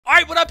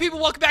Alright, what up people?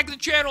 Welcome back to the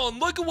channel, and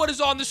look at what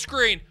is on the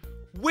screen.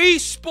 Wii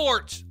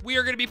Sports. We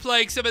are going to be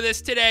playing some of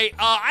this today.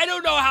 I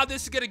don't know how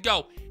this is going to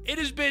go. It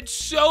has been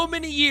so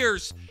many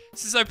years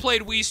since I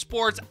played Wii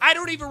Sports. I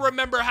don't even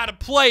remember how to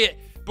play it,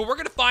 but we're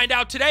going to find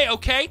out today,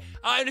 okay?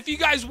 And if you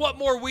guys want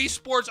more Wii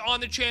Sports on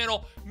the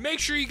channel, make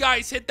sure you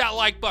guys hit that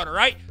like button, all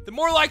right? The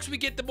more likes we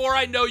get, the more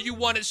I know you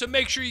want it, so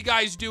make sure you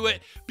guys do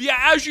it. But yeah,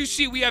 as you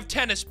see, we have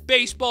tennis,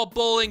 baseball,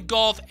 bowling,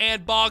 golf,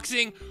 and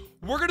boxing.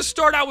 We're going to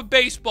start out with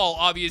baseball,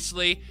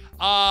 obviously.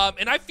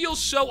 And I feel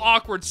so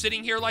awkward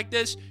sitting here like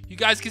this. You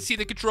guys can see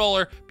the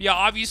controller. But yeah,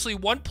 obviously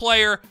one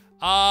player.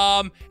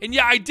 And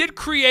yeah, I did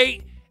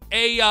create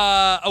a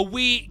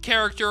Wii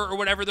character or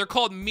whatever. They're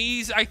called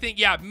Miis, I think.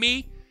 Yeah,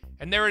 me.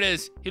 And there it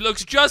is. He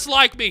looks just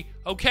like me.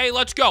 Okay,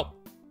 let's go.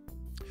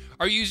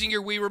 Are you using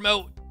your Wii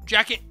remote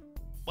jacket?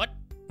 What?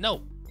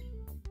 No.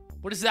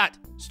 What is that?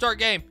 Start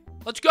game.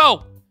 Let's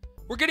go.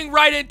 We're getting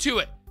right into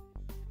it.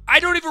 I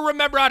don't even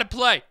remember how to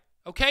play.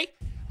 Okay?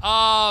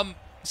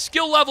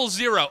 Skill level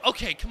 0.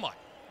 Okay, come on.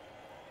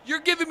 You're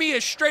giving me a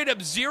straight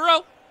up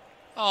 0?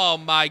 Oh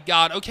my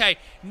god. Okay,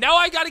 now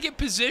I gotta get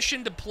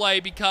positioned to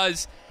play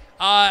because,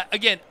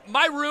 again,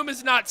 my room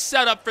is not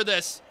set up for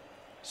this.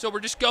 So we're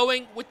just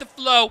going with the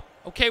flow.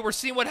 Okay, we're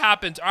seeing what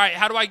happens. Alright,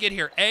 how do I get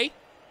here? A?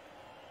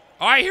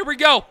 Alright, here we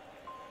go.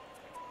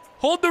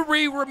 Hold the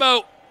Wii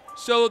remote.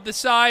 So the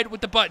side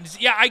with the buttons.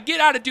 Yeah, I get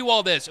how to do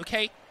all this,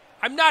 okay?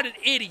 I'm not an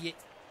idiot.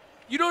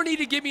 You don't need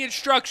to give me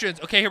instructions.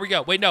 Okay, here we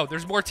go. Wait, no,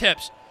 there's more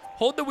tips.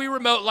 Hold the Wii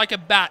remote like a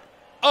bat.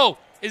 Oh,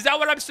 is that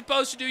what I'm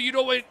supposed to do? You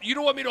don't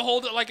want me to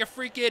hold it like a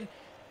freaking...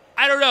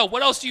 I don't know.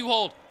 What else do you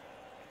hold?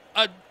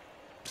 I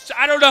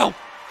don't know.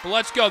 But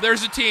let's go.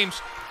 There's the teams.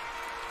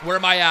 Where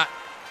am I at?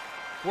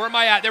 Where am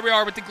I at? There we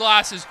are with the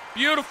glasses.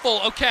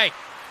 Beautiful. Okay.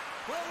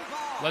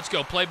 Let's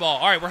go. Play ball.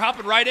 All right, we're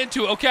hopping right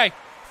into it. Okay.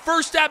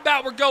 First at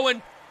bat, we're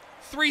going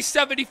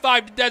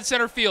 375 to dead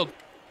center field.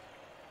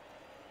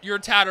 You're a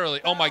tad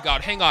early. Oh, my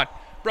God. Hang on.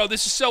 Bro,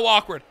 this is so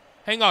awkward.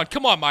 Hang on.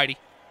 Come on, Mighty.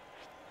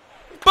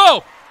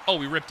 Boom! Oh,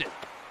 we ripped it.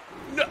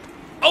 No.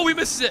 Oh, he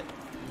misses it.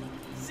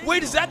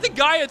 Wait, is that the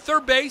guy at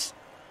third base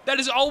that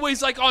is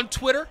always, like, on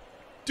Twitter?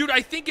 Dude,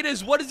 I think it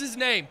is. What is his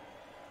name?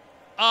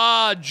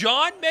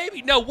 John,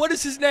 maybe? No, what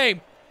is his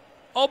name?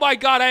 Oh, my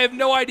God, I have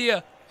no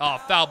idea. Oh,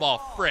 foul ball.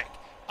 Frick.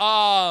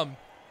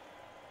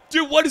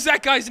 Dude, what is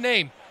that guy's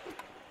name?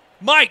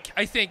 Mike,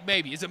 I think,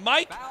 maybe. Is it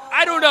Mike?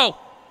 I don't know.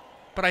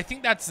 But I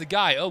think that's the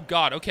guy. Oh,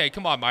 God. Okay,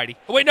 come on, Mighty.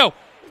 Oh, wait, no.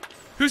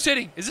 Who's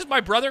hitting? Is this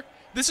my brother?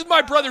 This is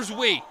my brother's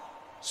Wii.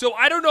 So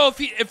I don't know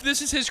if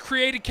this is his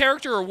created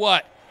character or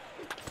what.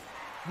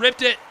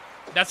 Ripped it.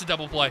 That's a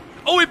double play.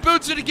 Oh, he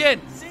boots it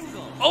again.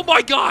 Oh,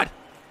 my God.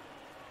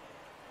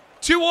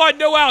 2 on,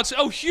 no outs.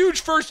 Oh, huge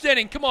first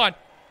inning. Come on.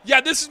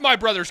 Yeah, this is my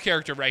brother's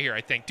character right here,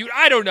 I think. Dude,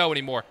 I don't know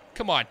anymore.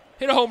 Come on.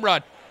 Hit a home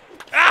run.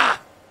 Ah!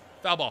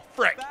 Foul ball.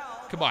 Frick.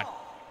 Come on.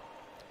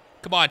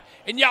 Come on.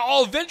 And yeah,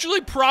 I'll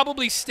eventually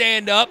probably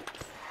stand up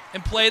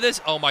and play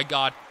this. Oh, my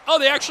God. Oh,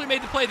 they actually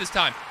made the play this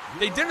time.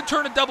 They didn't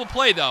turn a double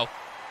play, though,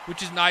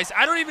 which is nice.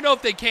 I don't even know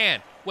if they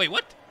can. Wait,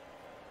 what?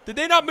 Did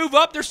they not move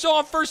up? They're still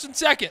on first and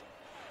second.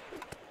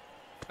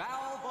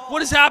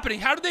 What is happening?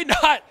 How did they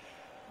not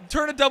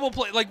turn a double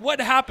play? Like, what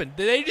happened?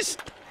 Did they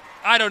just...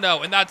 I don't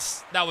know, and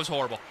that was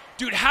horrible.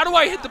 Dude, how do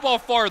I hit the ball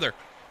farther?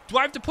 Do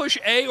I have to push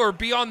A or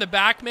B on the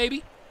back,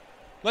 maybe?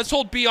 Let's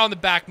hold B on the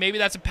back. Maybe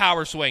that's a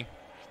power swing.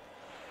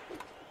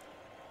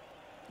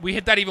 We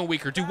hit that even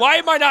weaker. Dude, why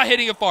am I not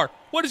hitting it far?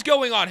 What is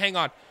going on? Hang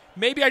on.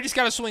 Maybe I just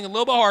got to swing a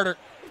little bit harder.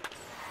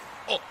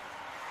 Oh.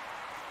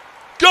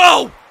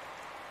 Go!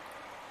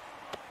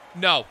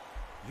 No.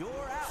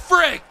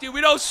 Frick, dude,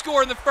 we don't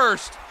score in the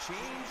first.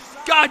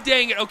 God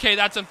dang it. Okay,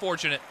 that's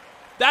unfortunate.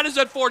 That is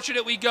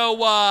unfortunate. We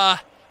go, I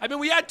mean,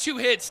 we had 2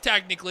 hits,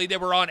 technically. They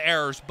were on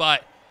errors,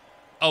 but...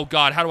 Oh,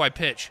 God, how do I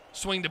pitch?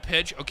 Swing to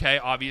pitch. Okay,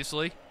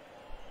 obviously.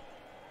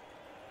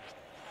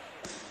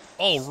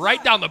 Oh,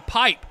 right down the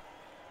pipe.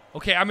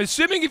 Okay, I'm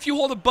assuming if you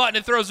hold a button,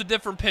 it throws a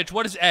different pitch.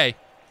 What is A?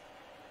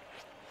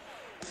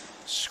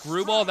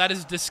 Screwball? That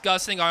is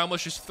disgusting. I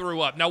almost just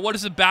threw up. Now, what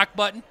is the back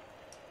button?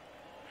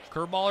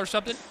 Curveball or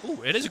something?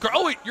 Ooh, it is a curve.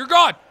 Oh, wait, you're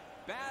gone.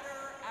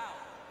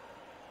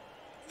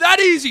 That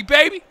easy,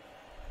 baby.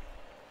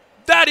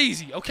 That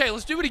easy. Okay,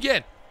 let's do it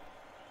again.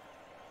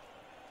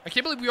 I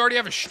can't believe we already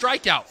have a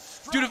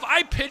strikeout. Dude, if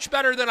I pitch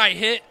better than I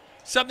hit,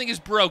 something is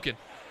broken.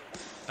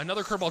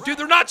 Another curveball. Dude,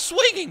 they're not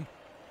swinging.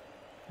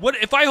 What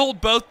if I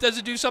hold both? Does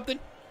it do something?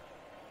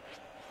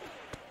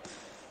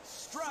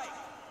 Strike.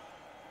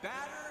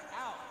 Batter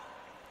out.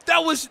 That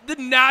was the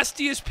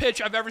nastiest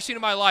pitch I've ever seen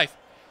in my life.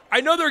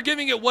 I know they're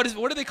giving it what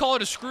do they call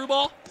it? A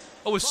screwball?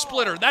 Oh, a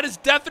splitter. That is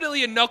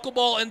definitely a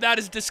knuckleball, and that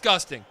is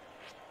disgusting.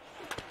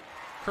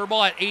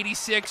 Curveball at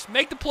 86.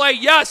 Make the play.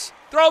 Yes.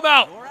 Throw him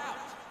out.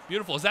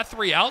 Beautiful. Is that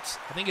 3 outs?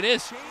 I think it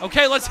is.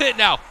 Okay, let's hit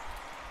now.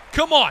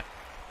 Come on.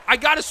 I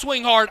got to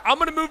swing hard. I'm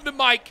going to move the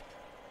mic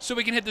so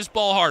we can hit this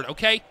ball hard,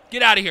 okay?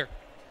 Get out of here.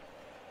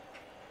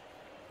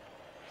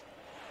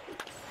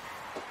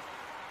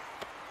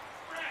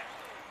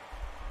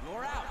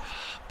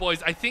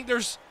 Boys, I think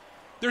there's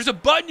a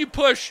button you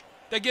push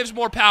that gives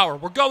more power.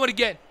 We're going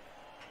again.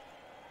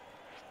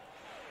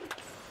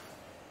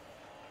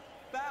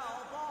 Foul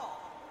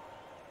ball.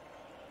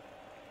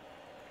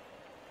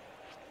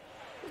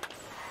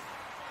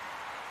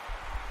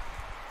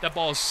 That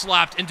ball is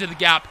slapped into the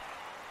gap.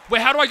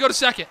 Wait, how do I go to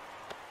second?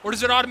 Or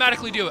does it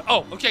automatically do it?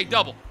 Oh, okay,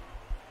 double.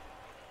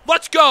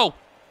 Let's go.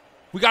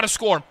 We got to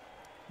score him.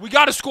 We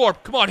got to score him.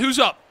 Come on, who's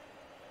up?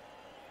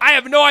 I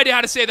have no idea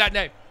how to say that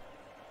name.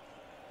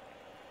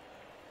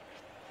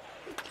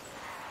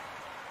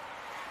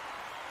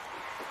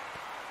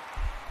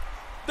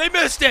 They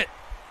missed it.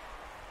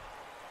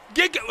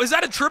 Is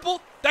that a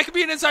triple? That could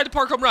be an inside the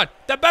park home run.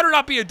 That better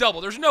not be a double.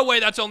 There's no way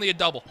that's only a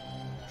double.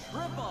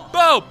 Triple.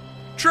 Boom.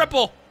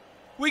 Triple.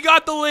 We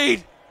got the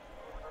lead.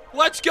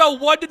 Let's go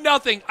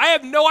 1-0. I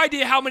have no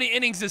idea how many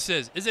innings this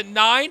is. Is it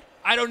 9?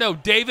 I don't know.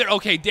 David.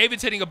 Okay,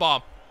 David's hitting a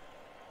bomb.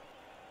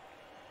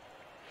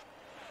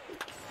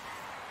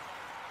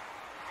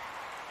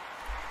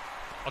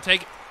 I'll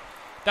take it.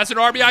 That's an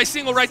RBI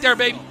single right there,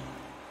 baby.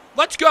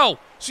 Let's go.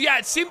 So, yeah,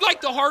 it seems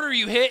like the harder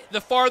you hit, the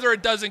farther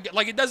it doesn't get.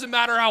 Like, it doesn't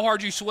matter how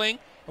hard you swing.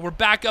 And we're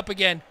back up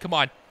again. Come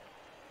on.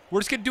 We're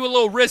just going to do a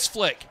little wrist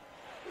flick.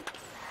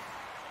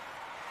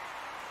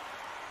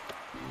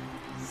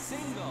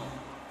 Single.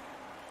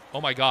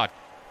 Oh, my God.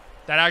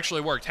 That actually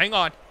worked. Hang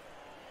on.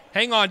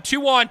 Hang on.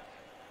 2-1.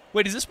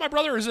 Wait, is this my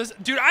brother or is this?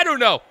 Dude, I don't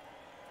know.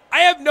 I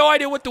have no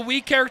idea what the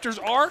Wii characters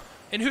are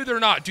and who they're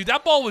not. Dude,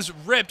 that ball was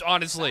ripped,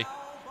 honestly.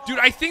 Dude,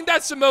 I think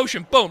that's the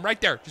motion. Boom, right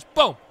there. Just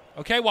boom.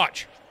 Okay,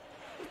 watch.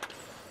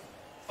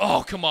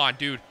 Oh, come on,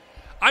 dude.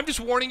 I'm just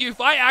warning you, if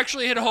I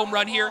actually hit a home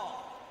run here,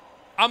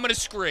 I'm going to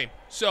scream.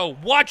 So,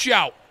 watch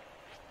out.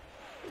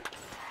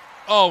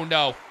 Oh,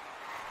 no.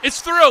 It's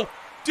through.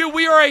 Dude,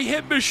 we are a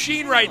hit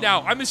machine right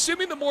now. I'm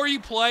assuming the more you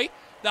play,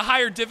 the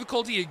higher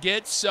difficulty it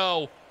gets.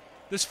 So,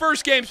 this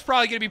first game's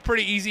probably going to be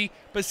pretty easy.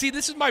 But see,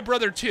 this is my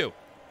brother, too.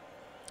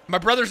 My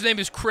brother's name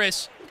is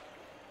Chris,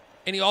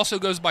 and he also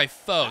goes by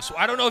Foe. So,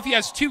 I don't know if he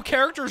has 2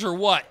 characters or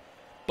what,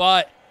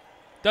 but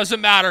doesn't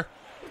matter.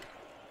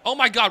 Oh,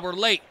 my God, we're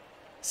late.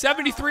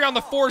 73 on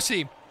the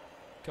 4-seam.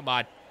 Come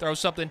on, throw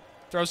something.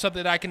 Throw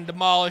something I can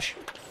demolish.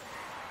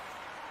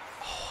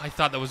 Oh, I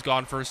thought that was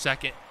gone for a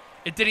second.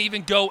 It didn't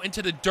even go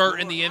into the dirt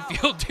in the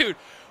infield. Dude,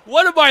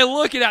 what am I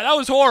looking at? That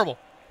was horrible.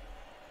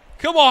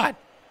 Come on.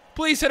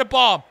 Please hit a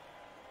bomb.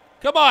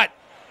 Come on.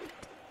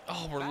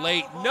 Oh, we're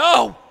late.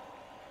 No.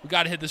 We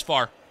got to hit this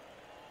far.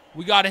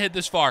 We got to hit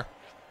this far.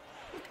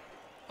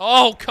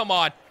 Oh, come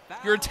on.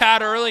 You're a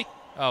tad early.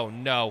 Oh,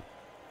 no.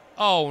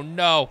 Oh,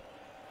 no.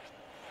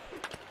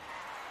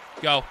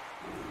 Go.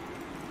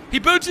 He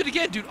boots it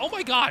again, dude. Oh,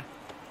 my God.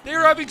 They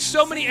are having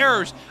so many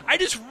errors. I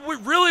just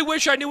really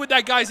wish I knew what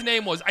that guy's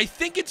name was. I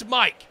think it's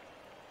Mike.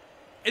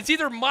 It's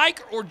either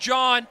Mike or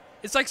John.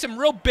 It's like some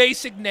real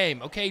basic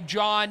name, okay?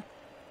 John,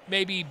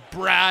 maybe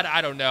Brad.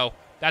 I don't know.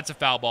 That's a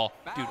foul ball.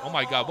 Dude, oh,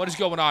 my God. What is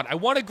going on? I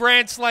want a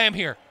grand slam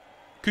here.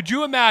 Could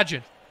you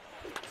imagine?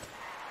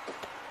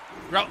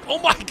 Oh,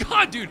 my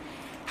God, dude.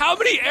 How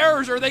many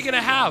errors are they going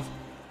to have?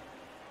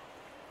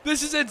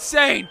 This is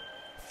insane.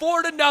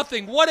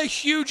 4-0. What a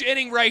huge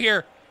inning right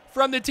here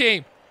from the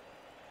team.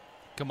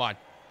 Come on.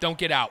 Don't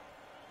get out.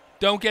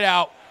 Don't get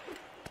out.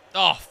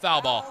 Oh,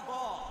 foul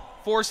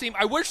ball. 4-seam.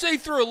 I wish they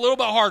threw a little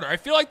bit harder. I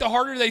feel like the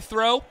harder they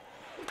throw,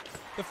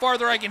 the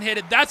farther I can hit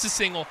it. That's a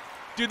single.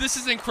 Dude, this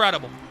is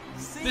incredible.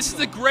 This is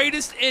the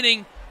greatest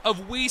inning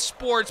of Wii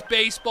Sports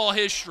baseball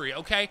history,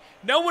 okay?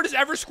 No one has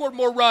ever scored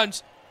more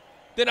runs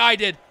than I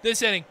did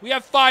this inning. We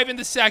have 5 in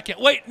the second.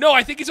 Wait, no,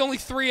 I think it's only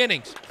 3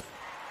 innings.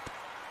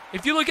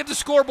 If you look at the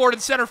scoreboard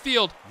in center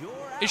field,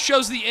 it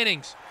shows the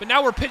innings. But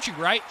now we're pitching,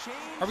 right?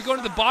 Are we going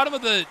to the bottom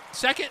of the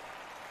second?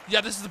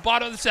 Yeah, this is the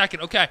bottom of the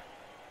second. Okay.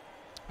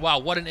 Wow,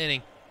 what an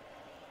inning.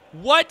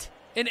 What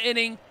an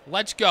inning.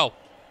 Let's go.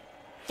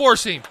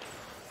 4-seam.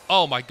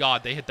 Oh, my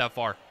God, they hit that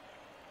far.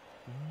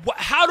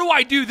 How do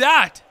I do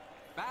that?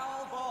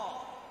 Foul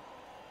ball.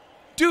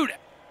 Dude,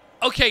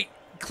 okay,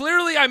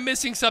 clearly I'm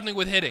missing something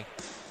with hitting.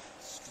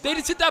 They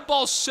just hit that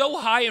ball so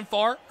high and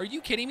far. Are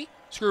you kidding me?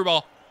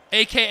 Screwball.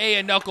 A.K.A.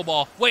 a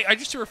knuckleball. Wait, I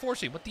just threw a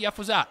 4-seam. What the F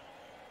was that?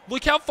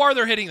 Look how far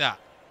they're hitting that.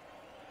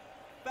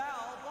 Foul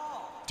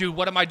ball. Dude,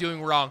 what am I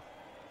doing wrong?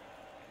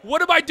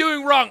 What am I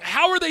doing wrong?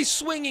 How are they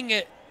swinging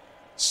it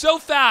so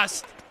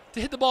fast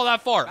to hit the ball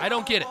that far? I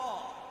don't get it.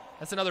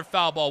 That's another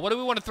foul ball. What do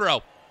we want to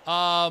throw?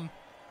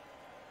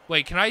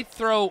 Wait, can I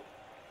throw?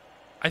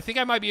 I think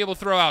I might be able to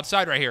throw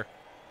outside right here.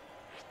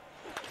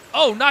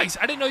 Oh, nice.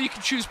 I didn't know you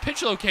could choose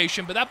pitch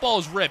location, but that ball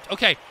is ripped.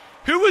 Okay,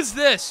 who is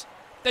this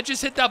that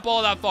just hit that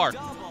ball that far?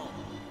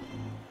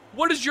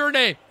 What is your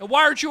name? And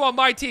why aren't you on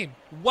my team?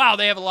 Wow,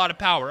 they have a lot of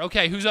power.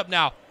 Okay, who's up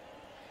now?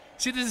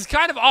 See, this is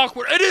kind of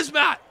awkward. It is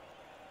Matt.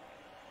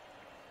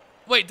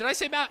 Wait, did I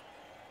say Matt?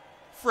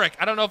 Frick,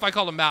 I don't know if I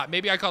called him Matt.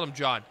 Maybe I called him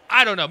John.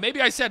 I don't know.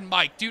 Maybe I said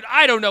Mike. Dude,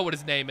 I don't know what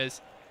his name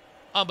is.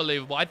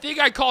 Unbelievable. I think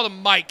I called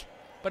him Mike,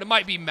 but it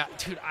might be Matt.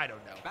 Dude, I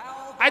don't know.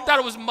 I thought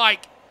it was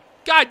Mike.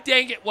 God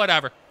dang it.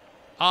 Whatever.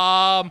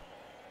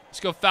 Let's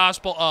go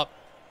fastball up.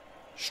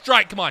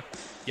 Strike, come on.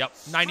 Yep,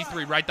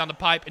 93 right down the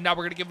pipe, and now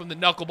we're going to give him the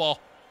knuckleball.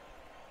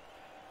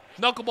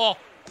 Knuckleball.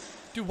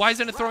 Dude, why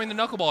isn't it throwing the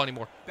knuckleball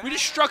anymore? We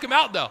just struck him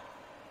out, though.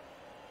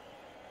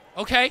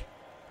 Okay.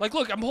 Like,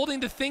 look, I'm holding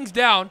the things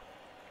down.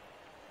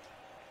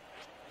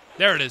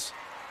 There it is.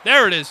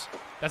 There it is.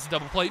 That's a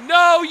double play.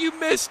 No, you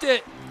missed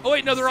it. Oh,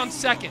 wait, no, they're on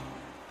second.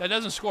 That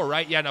doesn't score,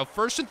 right? Yeah, no,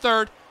 first and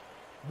third.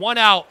 One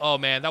out. Oh,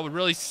 man, that would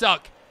really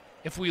suck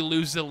if we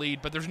lose the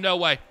lead, but there's no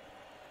way.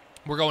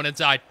 We're going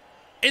inside.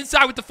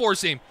 Inside with the four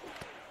seam.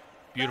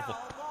 Beautiful.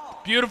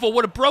 Beautiful.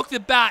 Would have broke the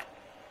bat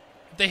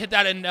if they hit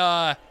that in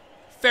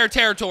fair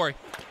territory.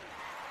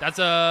 That's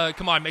a...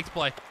 Come on, make the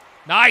play.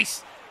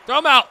 Nice. Throw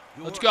him out.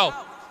 Let's go.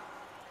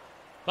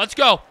 Let's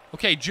go.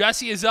 Okay,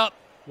 Jesse is up.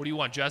 What do you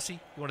want, Jesse?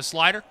 You want a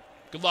slider?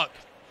 Good luck.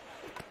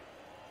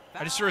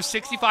 I just threw a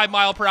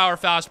 65-mile-per-hour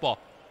fastball.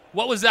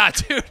 What was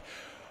that, dude?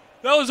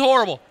 That was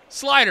horrible.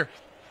 Slider.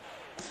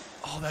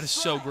 Oh, that is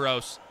so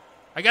gross.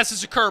 I guess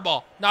it's a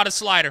curveball, not a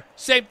slider.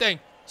 Same thing.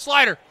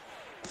 Slider.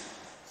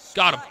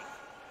 Got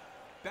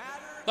him.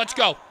 Let's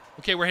go.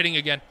 Okay, we're hitting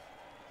again.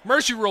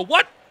 Mercy rule.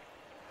 What?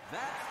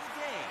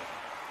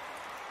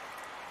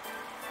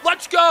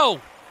 Let's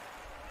go.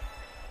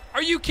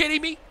 Are you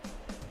kidding me?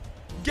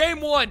 Game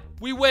 1,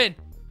 we win.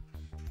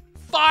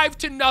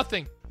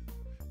 5-0.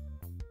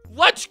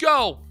 Let's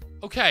go.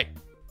 Okay.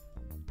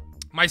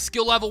 My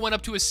skill level went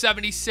up to a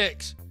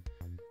 76.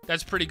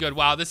 That's pretty good.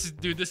 Wow, this is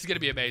going to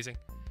be amazing.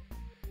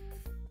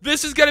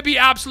 This is going to be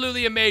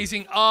absolutely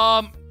amazing.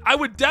 I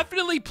would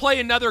definitely play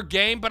another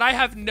game, but I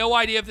have no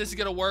idea if this is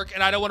going to work,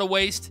 and I don't want to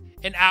waste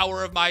an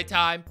hour of my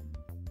time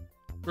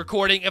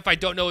recording if I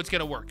don't know it's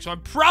going to work. So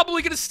I'm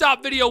probably going to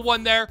stop video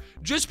 1 there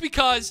just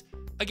because,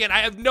 again, I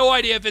have no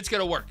idea if it's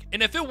going to work.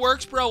 And if it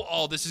works, bro,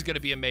 oh, this is going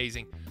to be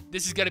amazing.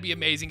 This is going to be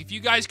amazing. If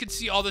you guys could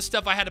see all the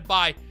stuff I had to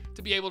buy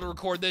to be able to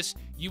record this,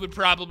 you would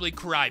probably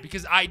cry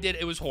because I did.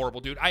 It was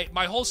horrible, dude.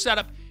 My whole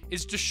setup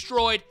is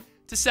destroyed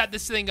to set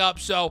this thing up,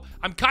 so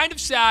I'm kind of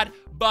sad,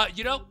 but,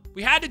 you know,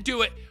 we had to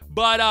do it.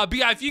 But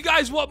yeah, if you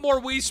guys want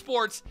more Wii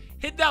Sports,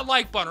 hit that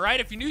like button,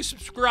 right? If you're new,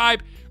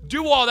 subscribe,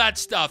 do all that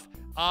stuff.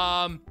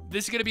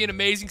 This is going to be an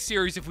amazing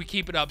series if we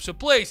keep it up, so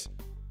please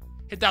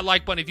hit that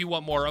like button if you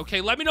want more,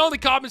 okay? Let me know in the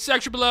comment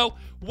section below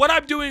what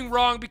I'm doing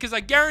wrong because I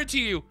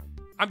guarantee you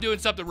I'm doing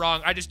something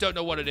wrong. I just don't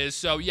know what it is.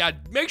 So, yeah,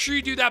 make sure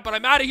you do that, but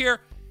I'm out of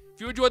here.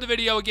 If you enjoyed the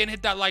video, again,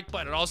 hit that like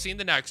button, and I'll see you in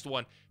the next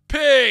one.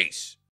 Peace!